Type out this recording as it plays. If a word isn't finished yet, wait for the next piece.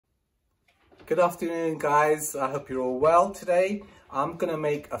Good afternoon, guys. I hope you're all well. Today I'm gonna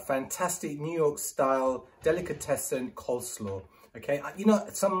make a fantastic New York style delicatessen coleslaw. Okay, you know,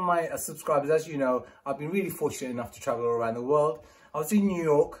 some of my subscribers, as you know, I've been really fortunate enough to travel all around the world. I was in New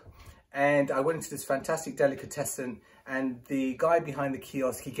York and I went into this fantastic delicatessen, and the guy behind the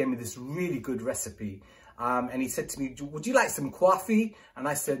kiosk, he gave me this really good recipe. And he said to me, would you like some coffee? And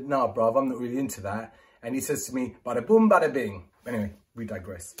I said, no, bruv, I'm not really into that. And he says to me, bada boom, bada bing. Anyway, we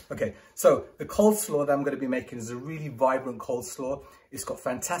digress. Okay, so the coleslaw that I'm going to be making is a really vibrant coleslaw. It's got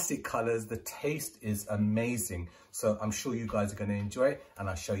fantastic colors. The taste is amazing. So I'm sure you guys are going to enjoy it, and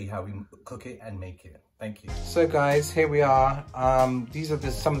I'll show you how we cook it and make it. Thank you. So guys, here we are. These are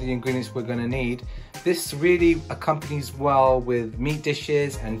some of the ingredients we're going to need. This really accompanies well with meat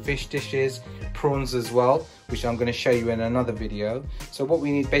dishes and fish dishes, prawns as well, which I'm going to show you in another video. So what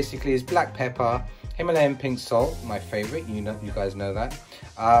we need basically is black pepper, Himalayan pink salt, my favorite, you guys know that,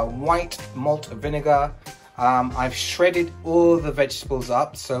 white malt vinegar. I've shredded all the vegetables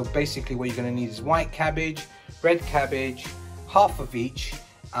up, so basically what you're going to need is white cabbage, red cabbage, half of each,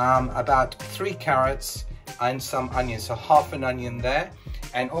 about 3 carrots and some onions, so half an onion there,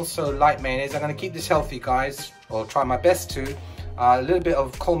 and also light mayonnaise. I'm going to keep this healthy, guys, or try my best to. A little bit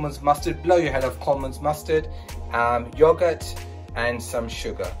of Coleman's mustard, blow your head off Coleman's mustard, yogurt and some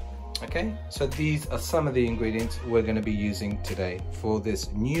sugar. Okay, so these are some of the ingredients we're going to be using today for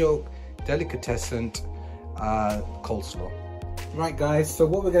this New York Delicatessen coleslaw. Right guys, so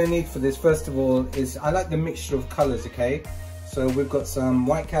what we're going to need for this, first of all, is I like the mixture of colors. Okay, so we've got some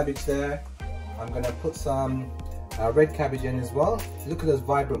white cabbage there. I'm going to put some red cabbage in as well. Look at those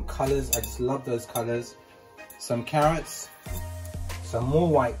vibrant colors, I just love those colors. Some carrots, some more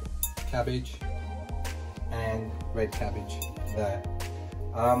white cabbage and red cabbage there.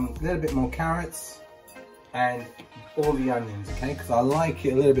 A little bit more carrots and all the onions, okay, because I like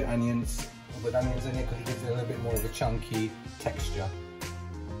it a little bit with onions in it, because it gives it a little bit more of a chunky texture.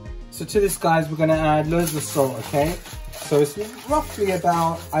 So to this, guys, we're going to add loads of salt, okay, so it's roughly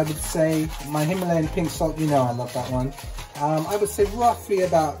about, I would say, my Himalayan pink salt, you know I love that one. I would say roughly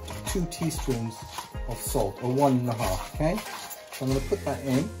about 2 teaspoons of salt, or 1.5, okay, so I'm going to put that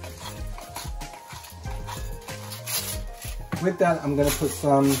in. With that, I'm going to put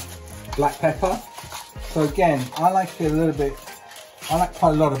some black pepper. So again, I like it a little bit, I like quite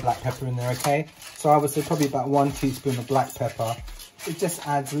a lot of black pepper in there, okay? So I would say probably about 1 teaspoon of black pepper. It just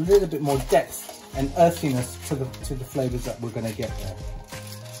adds a little bit more depth and earthiness to the flavors that we're going to get there.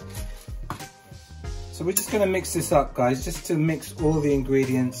 So we're just going to mix this up, guys, just to mix all the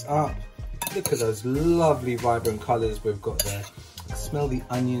ingredients up. Look at those lovely vibrant colors we've got there. I smell the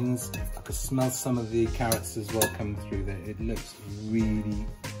onions, I can smell some of the carrots as well coming through there. It looks really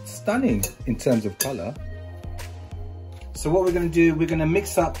stunning in terms of color. So what we're going to do, we're going to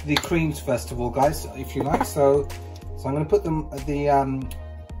mix up the creams first of all, guys, if you like. So I'm going to put the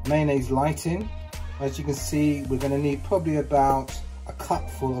mayonnaise light in. As you can see, we're going to need probably about a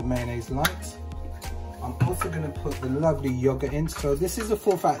cupful of mayonnaise light. I'm also going to put the lovely yogurt in. So this is a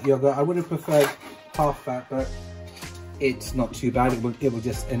full fat yogurt. I would have preferred half fat, but it's not too bad. It will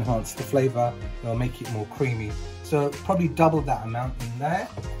just enhance the flavor. It'll make it more creamy. So probably double that amount in there.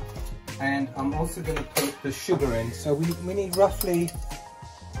 And I'm also going to put the sugar in. So we need roughly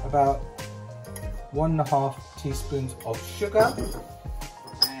about 1.5 teaspoons of sugar.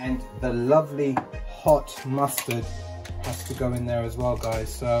 And the lovely hot mustard has to go in there as well,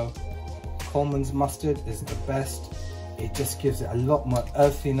 guys. So Coleman's mustard is the best. It just gives it a lot more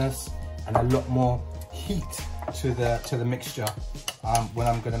earthiness and a lot more heat to the mixture when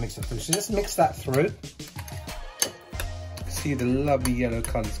I'm going to mix it through. So just mix that through. See the lovely yellow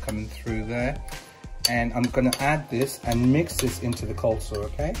colors coming through there, and I'm going to add this and mix this into the coleslaw.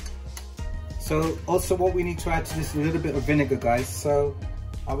 Okay, so also what we need to add to this is a little bit of vinegar, guys. So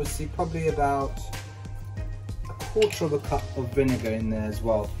I would see probably about 1/4 cup of vinegar in there as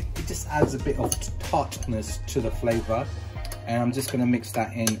well. It just adds a bit of tartness to the flavor, and I'm just going to mix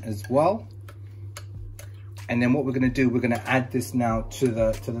that in as well. And then what we're going to do, we're going to add this now to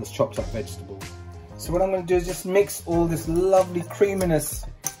the chopped up vegetables. So what I'm going to do is just mix all this lovely creaminess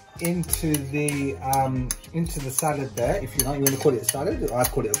into the salad there. If you like, you want to call it a salad, I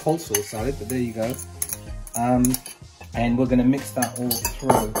call it a coleslaw salad, but there you go. And we're going to mix that all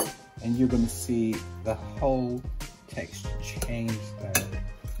through, and you're going to see the whole texture change there.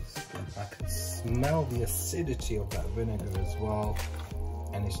 I can smell the acidity of that vinegar as well.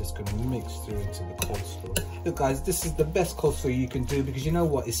 And it's just going to mix through into the coleslaw. Look, guys, this is the best coleslaw you can do, because you know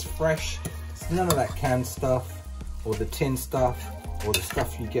what? It's fresh. It's none of that canned stuff or the tin stuff or the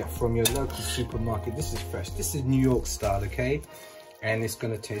stuff you get from your local supermarket. This is fresh. This is New York style, okay? and it's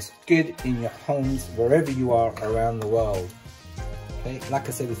going to taste good in your homes wherever you are around the world. Okay, like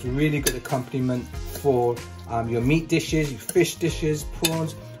I said, it's a really good accompaniment for your meat dishes, your fish dishes,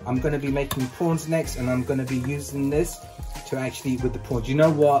 prawns. I'm going to be making prawns next, and I'm going to be using this to actually eat with the prawns. You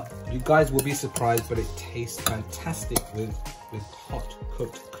know what? You guys will be surprised, but it tastes fantastic with hot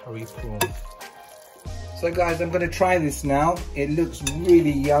cooked curry prawns. So guys, I'm going to try this now. It looks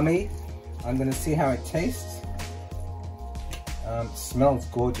really yummy. I'm going to see how it tastes. Smells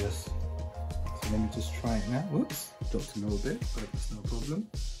gorgeous. So let me just try it now. Whoops, dropped a little bit, but it's no problem.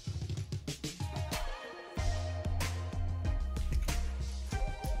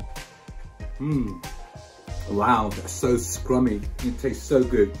 Wow, that's so scrummy. It tastes so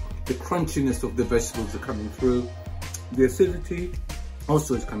good. The crunchiness of the vegetables are coming through. The acidity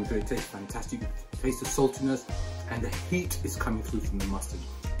also is coming through. It tastes fantastic. It tastes the saltiness, and the heat is coming through from the mustard.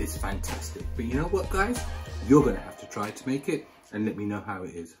 It's fantastic. But you know what, guys? You're gonna have to try to make it and let me know how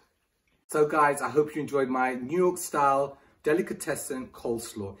it is. So guys, I hope you enjoyed my New York style delicatessen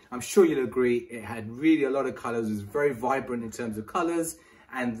coleslaw. I'm sure you'll agree, it had really a lot of colors. It was very vibrant in terms of colors,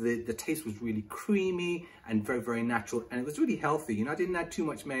 and the taste was really creamy and very, very natural, and it was really healthy. You know, I didn't add too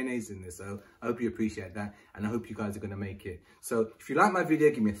much mayonnaise in this, so I hope you appreciate that, and I hope you guys are gonna make it. So if you like my video,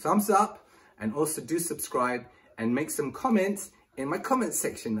 give me a thumbs up, and also do subscribe and make some comments in my comment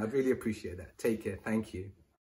section. I'd really appreciate that. Take care. Thank you.